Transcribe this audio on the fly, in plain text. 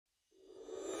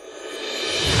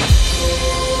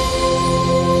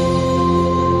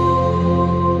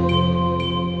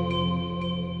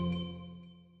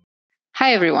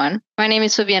Hi, everyone. My name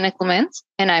is Fabiana Clemente,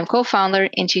 and I'm co-founder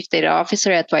and chief data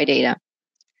officer at YData.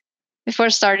 Before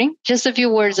starting, just a few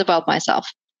words about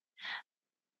myself.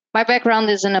 My background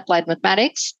is in applied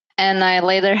mathematics, and I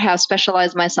later have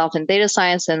specialized myself in data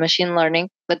science and machine learning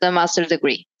with a master's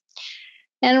degree.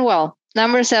 And well,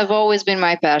 numbers have always been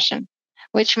my passion,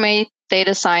 which made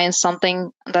data science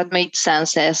something that made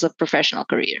sense as a professional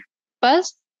career. But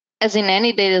as in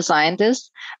any data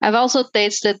scientist, I've also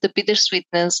tasted the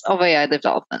bittersweetness of AI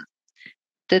development.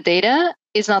 The data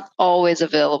is not always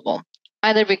available,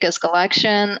 either because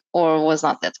collection or was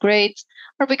not that great,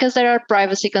 or because there are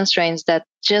privacy constraints that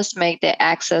just make the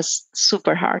access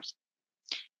super hard.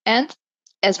 And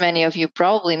as many of you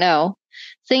probably know,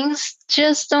 things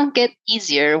just don't get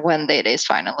easier when data is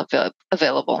finally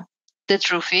available. The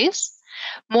truth is,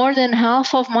 more than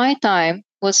half of my time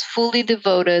was fully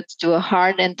devoted to a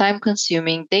hard and time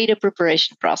consuming data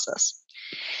preparation process.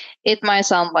 It might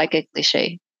sound like a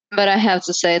cliche, but I have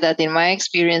to say that in my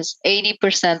experience,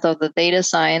 80% of the data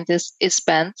scientist is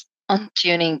spent on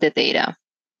tuning the data.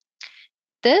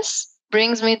 This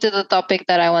brings me to the topic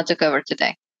that I want to cover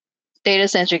today: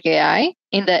 data-centric AI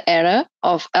in the era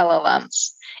of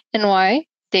LLMs, and why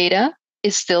data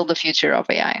is still the future of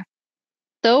AI.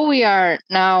 Though we are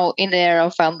now in the era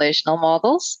of foundational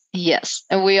models, yes,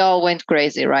 and we all went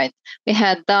crazy, right? We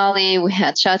had DALI, we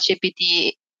had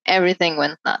ChatGPT, everything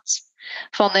went nuts.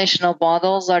 Foundational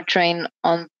models are trained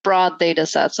on broad data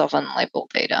sets of unlabeled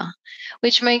data,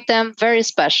 which make them very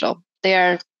special. They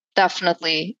are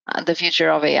definitely the future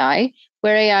of AI,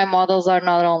 where AI models are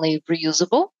not only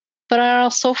reusable, but are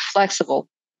also flexible,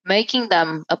 making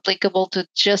them applicable to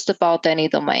just about any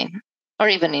domain or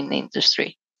even in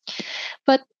industry.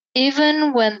 But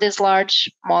even when these large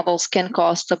models can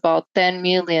cost about 10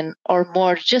 million or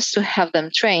more just to have them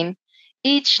trained,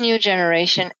 each new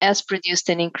generation has produced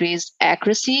an increased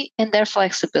accuracy and their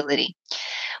flexibility,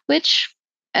 which,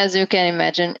 as you can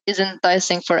imagine, is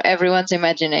enticing for everyone's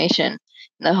imagination.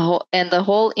 The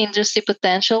whole industry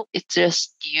potential is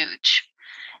just huge.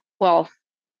 Well,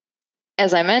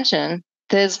 as I mentioned,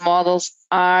 these models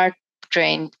are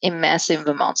trained in massive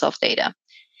amounts of data.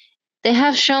 They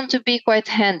have shown to be quite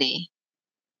handy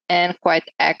and quite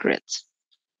accurate.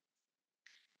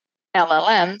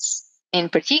 LLMs, in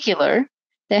particular,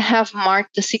 they have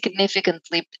marked a significant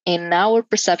leap in our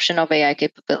perception of AI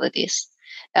capabilities.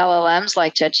 LLMs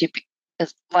like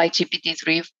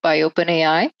GPT-3 by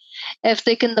OpenAI have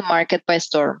taken the market by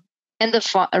storm and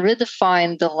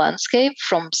redefined the landscape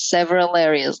from several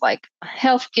areas like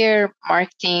healthcare,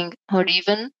 marketing, or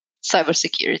even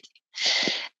cybersecurity.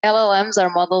 LLMs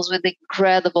are models with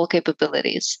incredible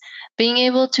capabilities, being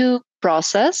able to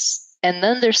process and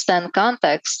understand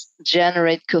context,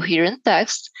 generate coherent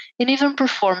text, and even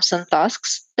perform some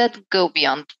tasks that go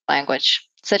beyond language,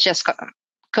 such as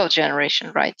code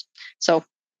generation, right? So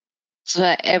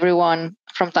everyone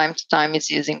from time to time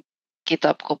is using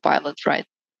GitHub Copilot, right?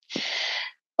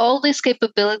 All these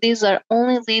capabilities are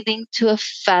only leading to a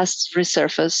fast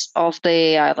resurface of the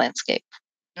AI landscape,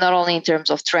 not only in terms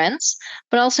of trends,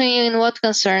 but also in what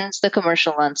concerns the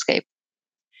commercial landscape.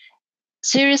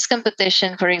 Serious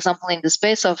competition, for example, in the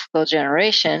space of code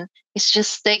generation, is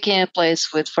just taking a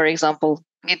place with, for example,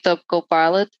 GitHub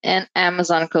Copilot and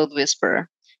Amazon Code Whisperer.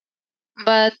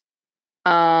 But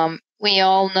we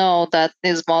all know that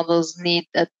these models need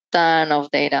a ton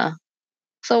of data.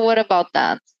 So, what about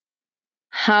that?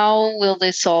 How will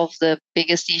they solve the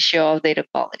biggest issue of data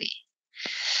quality?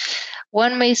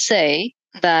 One may say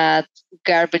that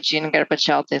garbage in, garbage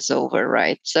out is over,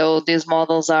 right? So these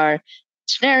models are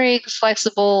generic,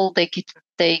 flexible, they can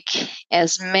take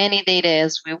as many data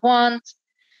as we want.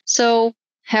 So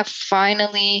have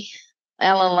finally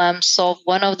LLMs solved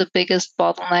one of the biggest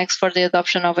bottlenecks for the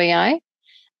adoption of AI?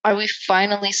 Are we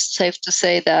finally safe to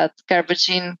say that garbage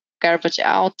in, garbage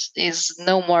out is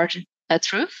no more a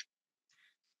truth?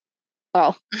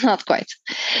 Well, not quite.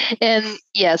 And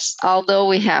yes, although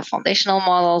we have foundational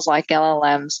models like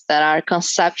LLMs that are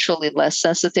conceptually less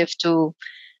sensitive to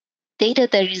data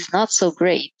that is not so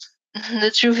great,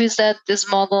 the truth is that these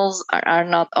models are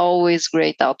not always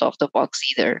great out of the box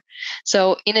either.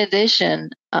 So, in addition,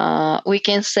 we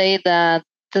can say that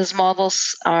these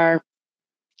models are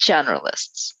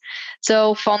generalists.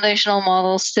 So, foundational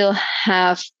models still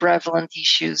have prevalent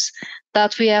issues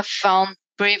that we have found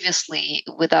previously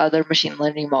with other machine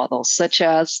learning models, such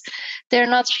as they're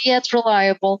not yet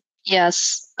reliable.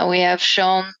 Yes, we have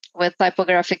shown with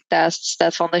typographic tests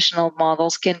that foundational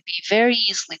models can be very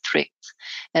easily tricked.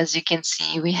 As you can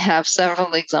see, we have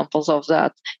several examples of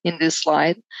that in this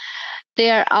slide. They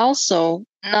are also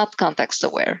not context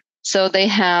aware. So they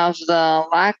have the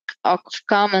lack of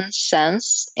common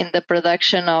sense in the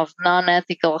production of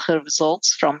non-ethical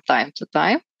results from time to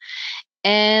time.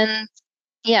 And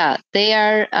yeah, they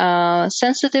are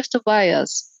sensitive to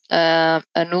bias. An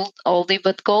oldie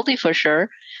but goldie for sure.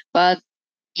 But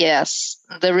yes,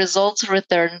 the results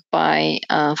returned by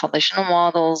foundational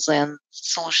models and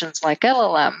solutions like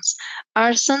LLMs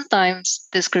are sometimes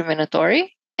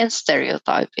discriminatory and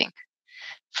stereotyping.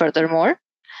 Furthermore,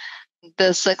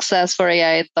 the success for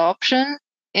AI adoption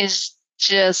is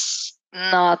just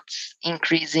not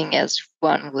increasing as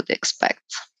one would expect.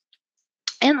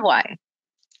 And why?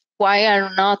 Why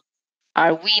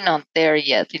are we not there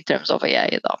yet in terms of AI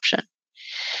adoption?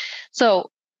 So,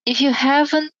 if you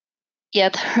haven't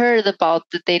yet heard about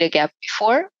the data gap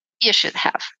before, you should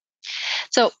have.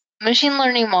 So, machine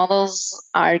learning models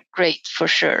are great for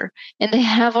sure, and they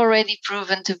have already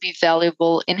proven to be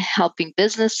valuable in helping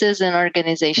businesses and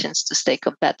organizations to stay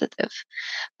competitive.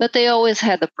 But they always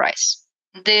had a price: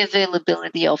 the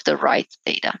availability of the right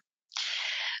data.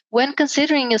 When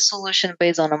considering a solution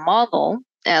based on a model,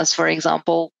 as for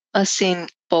example, a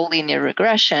simple linear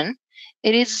regression,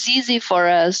 it is easy for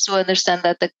us to understand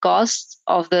that the cost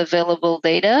of the available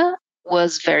data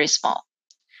was very small.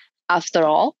 After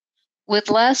all, with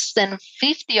less than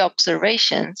 50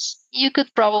 observations, you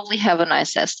could probably have a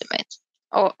nice estimate.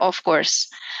 Of course,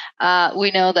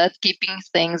 we know that keeping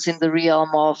things in the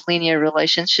realm of linear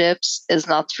relationships is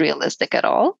not realistic at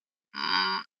all.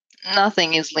 Mm,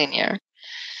 Nothing is linear.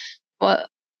 Well,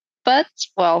 but,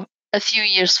 well, a few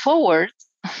years forward,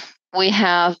 we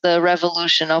have the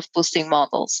revolution of boosting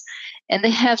models, and they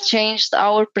have changed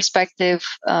our perspective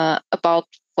about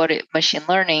machine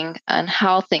learning and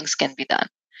how things can be done.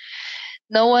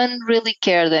 No one really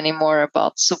cared anymore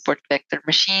about support vector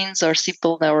machines or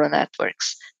simple neural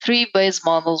networks. Tree based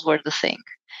models were the thing,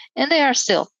 and they are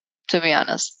still, to be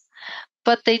honest.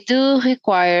 But they do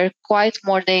require quite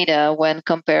more data when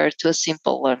compared to a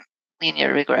simple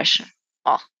linear regression.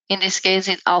 Well, in this case,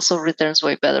 it also returns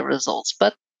way better results,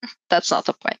 but that's not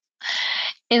the point.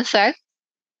 In fact,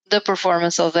 the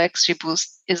performance of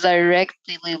XGBoost is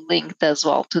directly linked as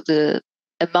well to the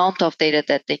amount of data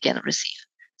that they can receive.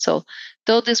 So,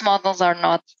 though these models are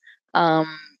not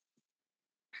um,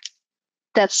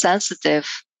 that sensitive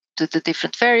to the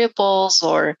different variables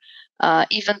or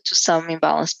even to some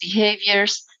imbalanced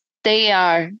behaviors, they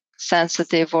are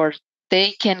sensitive, or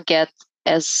they can get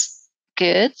as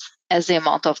good as the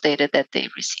amount of data that they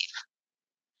receive.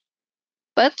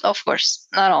 But of course,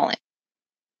 not only.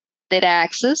 Data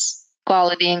access,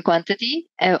 quality, and quantity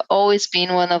have always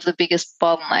been one of the biggest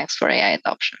bottlenecks for AI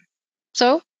adoption.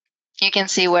 So you can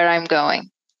see where I'm going.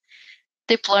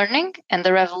 Deep learning and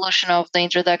the revolution of the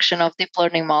introduction of deep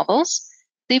learning models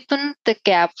deepen the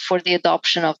gap for the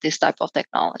adoption of this type of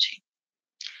technology.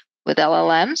 With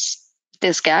LLMs,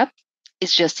 this gap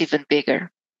is just even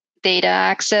bigger. Data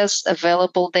access,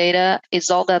 available data is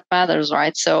all that matters,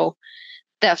 right? So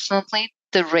definitely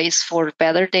the race for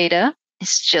better data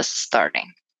is just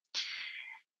starting.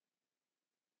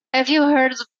 Have you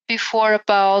heard before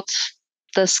about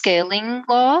the scaling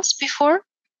laws before?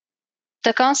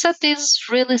 The concept is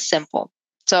really simple.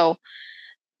 So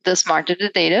the smarter the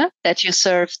data that you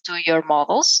serve to your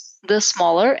models, the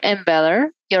smaller and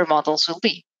better your models will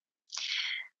be.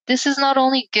 This is not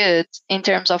only good in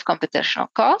terms of computational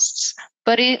costs,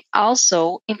 but it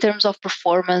also in terms of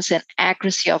performance and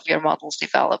accuracy of your models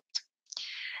developed.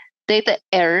 Data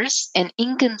errors and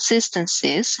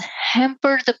inconsistencies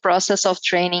hamper the process of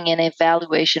training and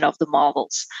evaluation of the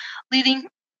models, leading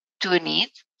to a need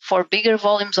for bigger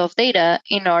volumes of data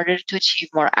in order to achieve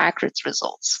more accurate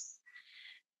results.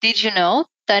 Did you know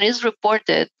that is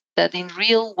reported that in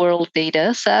real world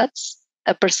data sets,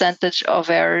 a percentage of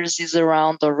errors is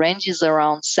around or ranges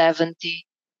around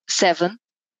 77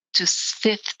 to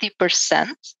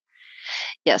 50%?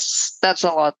 Yes, that's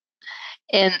a lot.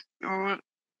 And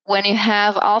when you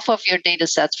have half of your data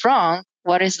sets wrong,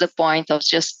 what is the point of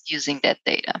just using that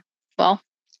data? Well,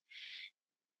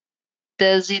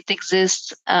 does it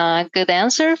exist a good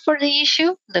answer for the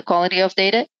issue, the quality of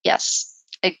data? Yes,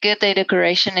 a good data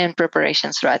curation and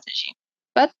preparation strategy.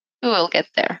 But we will get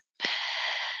there.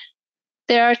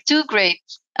 There are two great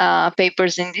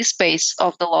papers in this space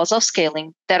of the laws of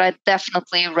scaling that I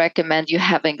definitely recommend you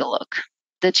having a look.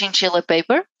 The Chinchilla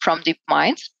paper from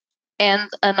DeepMind and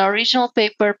an original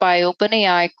paper by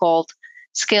OpenAI called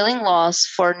Scaling Laws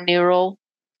for Neural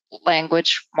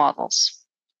Language Models.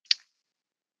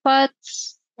 But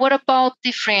what about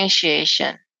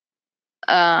differentiation?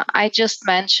 I just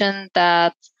mentioned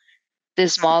that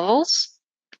these models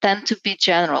tend to be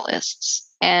generalists.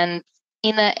 And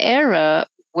in an era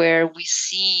where we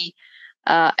see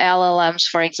LLMs,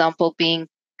 for example,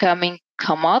 becoming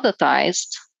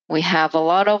commoditized. We have a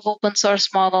lot of open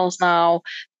source models now.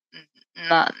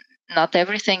 Not not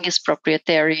everything is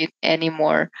proprietary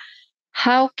anymore.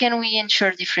 How can we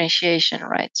ensure differentiation,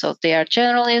 right? So they are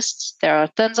generalists. There are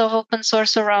tons of open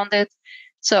source around it.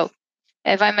 So,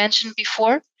 as I mentioned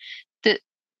before,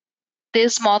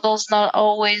 these models not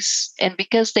always, and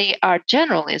because they are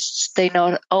generalists, they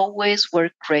not always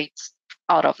work great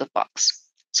out of the box.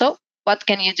 So, what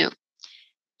can you do?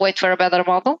 Wait for a better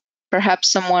model?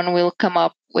 Perhaps someone will come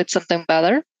up with something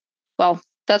better? Well,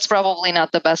 that's probably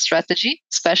not the best strategy,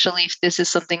 especially if this is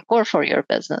something core for your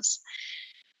business.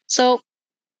 So,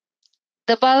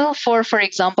 the battle for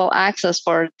example, access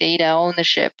for data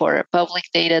ownership or public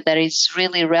data that is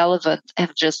really relevant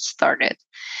have just started.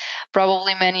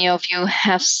 Probably many of you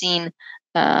have seen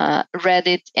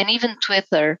Reddit and even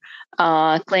Twitter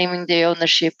claiming the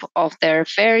ownership of their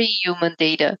very human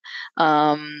data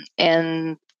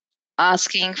and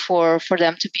asking for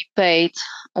them to be paid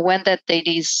when that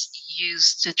data is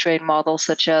used to train models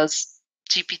such as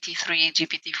GPT-3,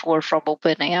 GPT-4 from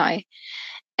OpenAI.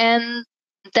 And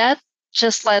that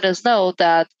just let us know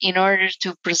that in order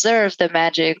to preserve the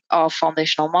magic of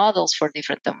foundational models for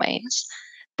different domains,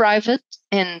 private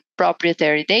and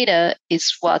proprietary data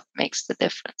is what makes the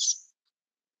difference.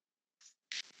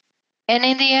 And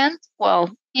in the end,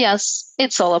 well, yes,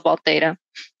 it's all about data,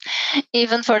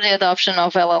 even for the adoption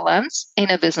of LLMs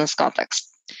in a business context.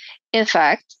 In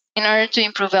fact, in order to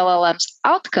improve LLMs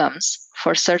outcomes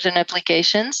for certain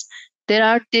applications, there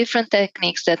are different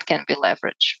techniques that can be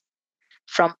leveraged.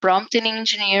 From prompting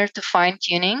engineer to fine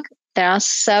tuning, there are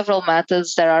several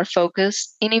methods that are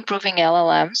focused in improving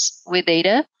LLMs with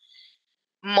data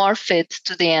more fit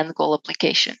to the end goal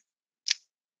application.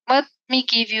 Let me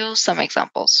give you some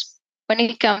examples. When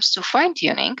it comes to fine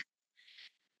tuning,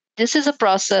 this is a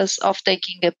process of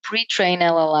taking a pre trained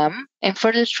LLM and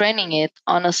further training it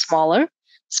on a smaller,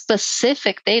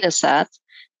 specific data set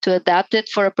to adapt it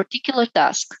for a particular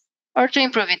task or to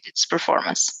improve its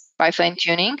performance. By fine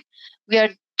tuning, we are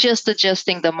just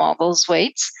adjusting the model's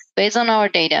weights based on our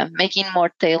data, making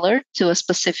more tailored to a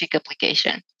specific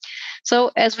application.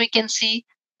 So, as we can see,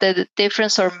 the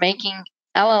difference or making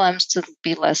LLMs to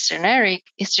be less generic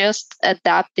is just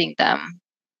adapting them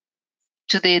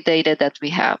to the data that we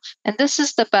have. And this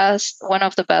is one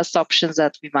of the best options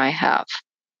that we might have,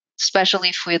 especially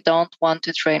if we don't want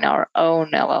to train our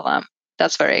own LLM.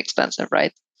 That's very expensive,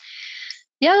 right?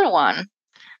 The other one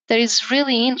that is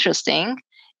really interesting,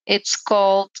 it's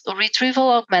called retrieval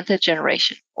augmented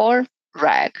generation, or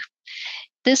RAG.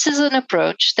 This is an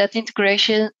approach that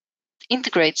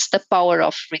integrates the power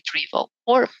of retrieval,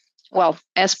 or, well,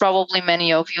 as probably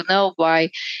many of you know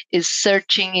by, is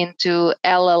searching into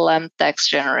LLM text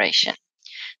generation.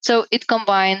 So it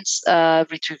combines a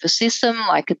retrieval system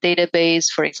like a database,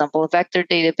 for example, a vector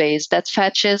database that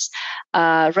fetches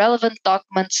relevant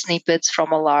document snippets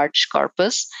from a large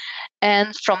corpus.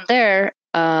 And from there,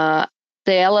 the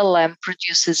LLM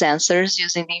produces answers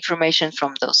using the information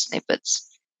from those snippets.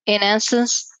 In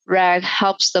essence, RAG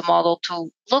helps the model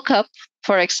to look up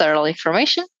for external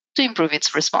information to improve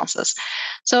its responses.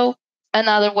 So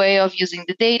another way of using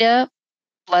the data,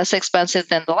 less expensive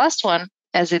than the last one,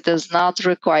 as it does not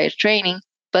require training,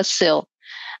 but still,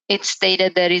 it's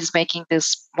data that is making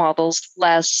these models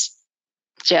less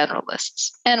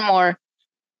generalists and more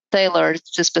tailored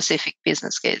to specific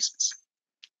business cases.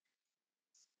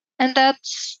 And that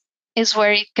is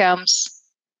where it comes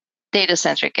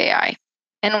data-centric AI,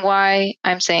 and why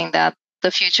I'm saying that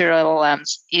the future of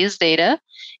LLMs is data,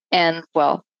 and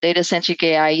well, data-centric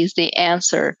AI is the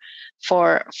answer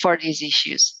for these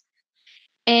issues.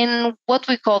 In what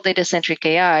we call data-centric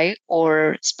AI,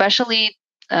 or especially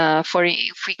for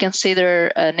if we consider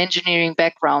an engineering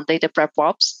background, data prep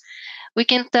ops, we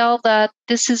can tell that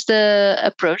this is the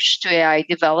approach to AI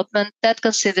development that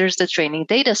considers the training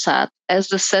data set as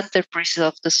the centerpiece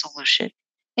of the solution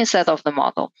instead of the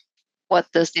model. What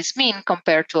does this mean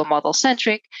compared to a model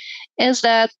centric? Is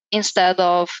that instead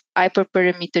of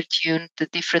hyperparameter tune the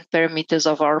different parameters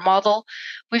of our model,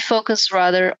 we focus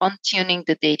rather on tuning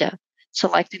the data,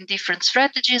 selecting different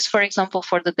strategies, for example,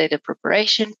 for the data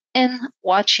preparation, and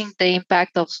watching the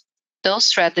impact of those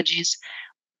strategies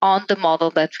on the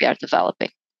model that we are developing.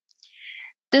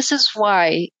 This is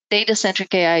why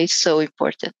data-centric AI is so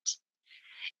important.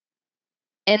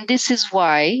 And this is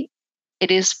why it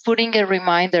is putting a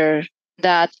reminder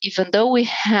that even though we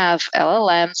have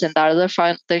LLMs and other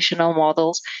foundational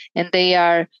models, and they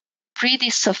are pretty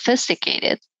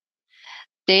sophisticated,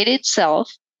 data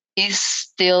itself is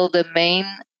still the main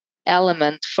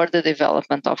element for the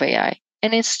development of AI.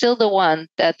 and it's still the one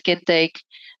that can take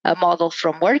a model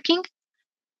from working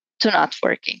to not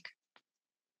working.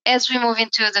 As we move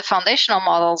into the foundational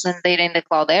models and data in the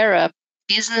cloud era,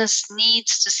 business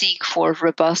needs to seek for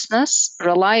robustness,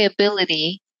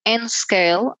 reliability, and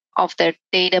scale of their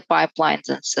data pipelines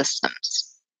and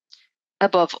systems.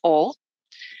 Above all,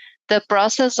 the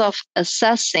process of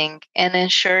assessing and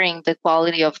ensuring the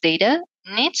quality of data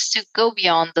needs to go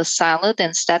beyond the siloed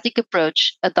and static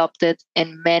approach adopted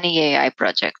in many AI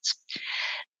projects.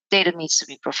 Data needs to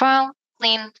be profiled,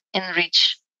 cleaned,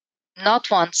 enriched,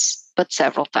 not once, but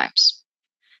several times.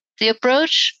 The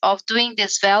approach of doing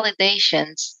these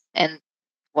validations and,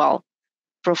 well,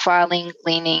 profiling,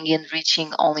 cleaning,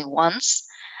 enriching only once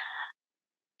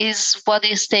is what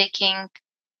is taking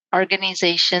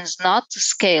organizations not to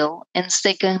scale and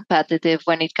stay competitive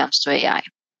when it comes to AI.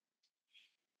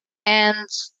 And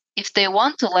if they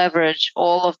want to leverage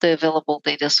all of the available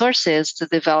data sources to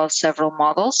develop several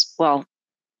models, well,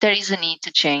 there is a need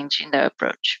to change in the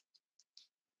approach.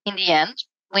 In the end,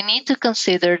 we need to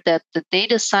consider that the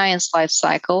data science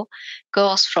lifecycle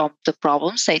goes from the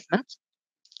problem statement,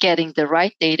 getting the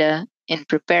right data and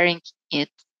preparing it,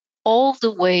 all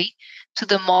the way to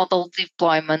the model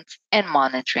deployment and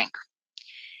monitoring.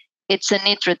 It's an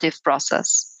iterative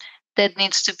process that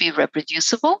needs to be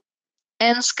reproducible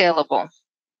and scalable.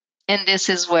 And this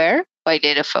is where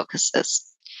YData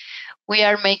focuses. We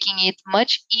are making it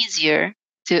much easier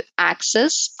to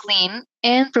access, clean,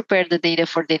 and prepare the data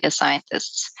for data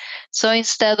scientists. So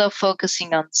instead of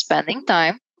focusing on spending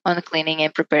time on cleaning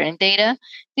and preparing data,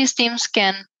 these teams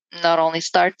can not only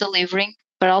start delivering,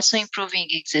 but also improving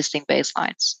existing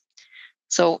baselines.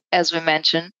 So, as we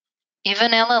mentioned,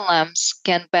 even LLMs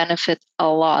can benefit a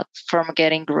lot from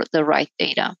getting the right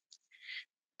data.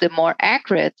 The more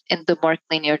accurate and the more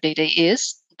clean your data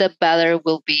is, the better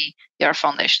will be your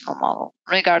foundational model,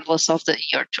 regardless of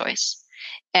your choice.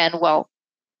 And well,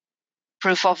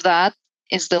 proof of that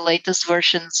is the latest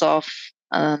versions of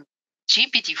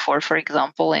GPT-4, for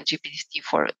example, and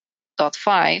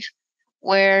GPT-4.5,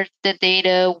 where the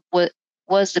data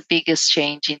was the biggest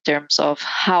change in terms of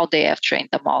how they have trained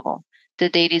the model. The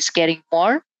data is getting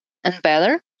more and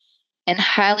better and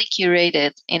highly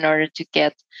curated in order to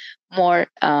get more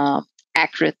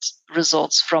accurate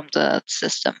results from the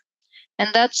system. And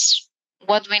that's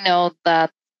what we know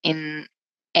that in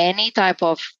any type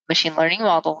of machine learning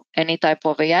model, any type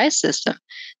of AI system,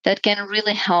 that can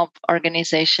really help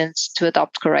organizations to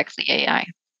adopt correctly AI.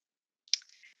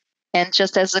 And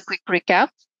just as a quick recap,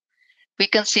 we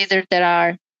consider there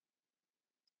are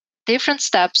different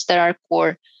steps that are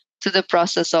core to the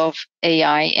process of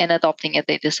AI and adopting a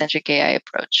data-centric AI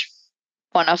approach.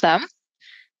 One of them,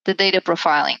 the data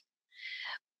profiling.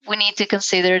 We need to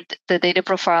consider the data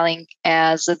profiling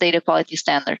as a data quality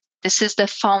standard. This is the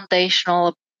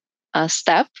foundational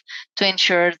step to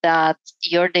ensure that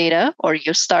your data or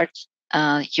you start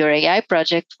your AI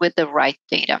project with the right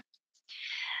data.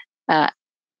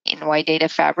 In YData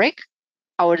Fabric,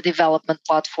 our development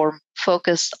platform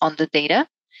focused on the data,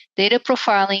 data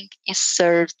profiling is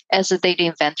served as a data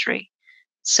inventory.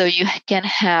 So you can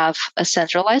have a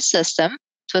centralized system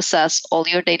to assess all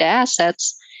your data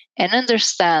assets and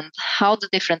understand how the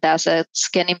different assets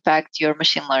can impact your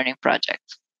machine learning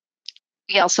project.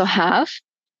 We also have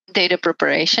data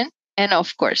preparation and,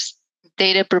 of course,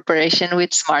 data preparation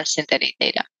with smart synthetic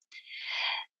data.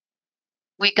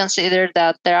 We consider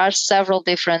that there are several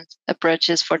different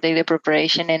approaches for data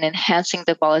preparation and enhancing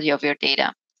the quality of your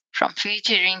data, from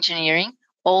feature engineering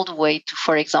all the way to,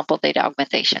 for example, data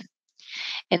augmentation.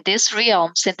 In this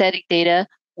realm, synthetic data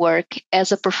work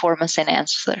as a performance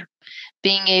enhancer,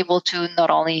 being able to not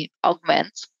only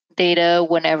augment data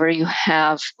whenever you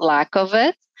have lack of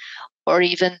it, or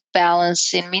even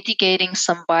balance in mitigating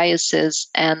some biases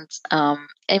and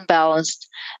imbalanced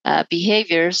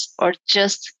behaviors, or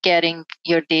just getting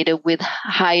your data with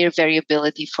higher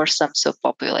variability for some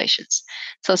subpopulations.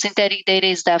 So synthetic data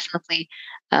is definitely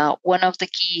one of the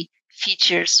key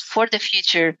features for the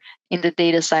future in the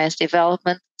data science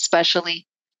development, especially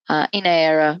in an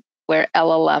era where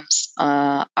LLMs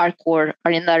are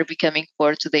becoming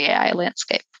core to the AI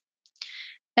landscape.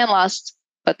 And last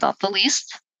but not the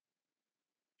least,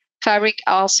 Fabric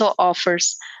also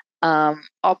offers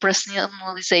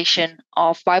operationalization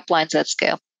of pipelines at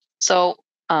scale. So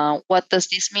what does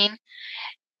this mean?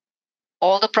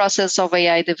 All the process of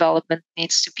AI development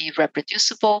needs to be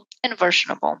reproducible and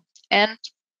versionable. And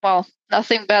well,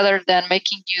 nothing better than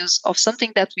making use of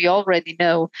something that we already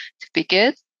know to be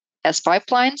good as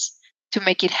pipelines to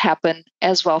make it happen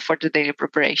as well for the data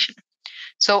preparation.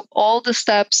 So all the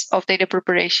steps of data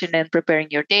preparation and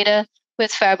preparing your data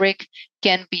with Fabric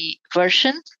can be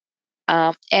versioned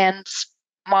and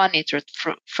monitored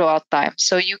throughout time.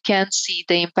 So you can see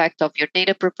the impact of your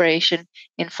data preparation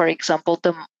in, for example,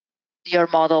 your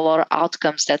model or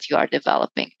outcomes that you are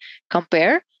developing.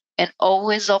 Compare and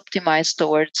always optimize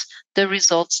towards the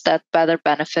results that better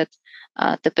benefit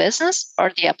the business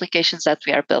or the applications that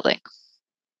we are building.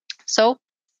 So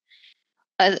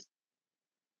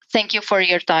thank you for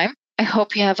your time. I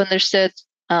hope you have understood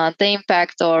the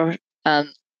impact or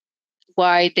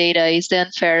why data is the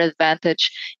unfair advantage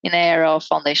in the era of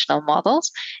foundational models.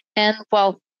 And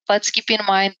well, let's keep in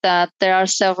mind that there are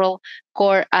several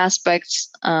core aspects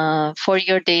for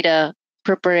your data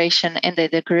preparation and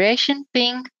data creation,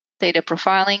 being data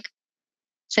profiling,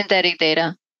 synthetic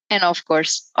data, and of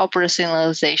course,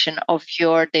 operationalization of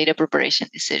your data preparation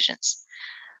decisions.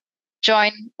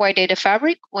 Join YData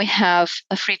Fabric. We have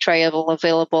a free trial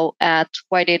available at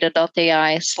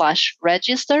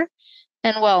ydata.ai/register.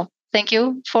 And well, thank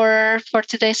you for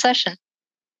today's session.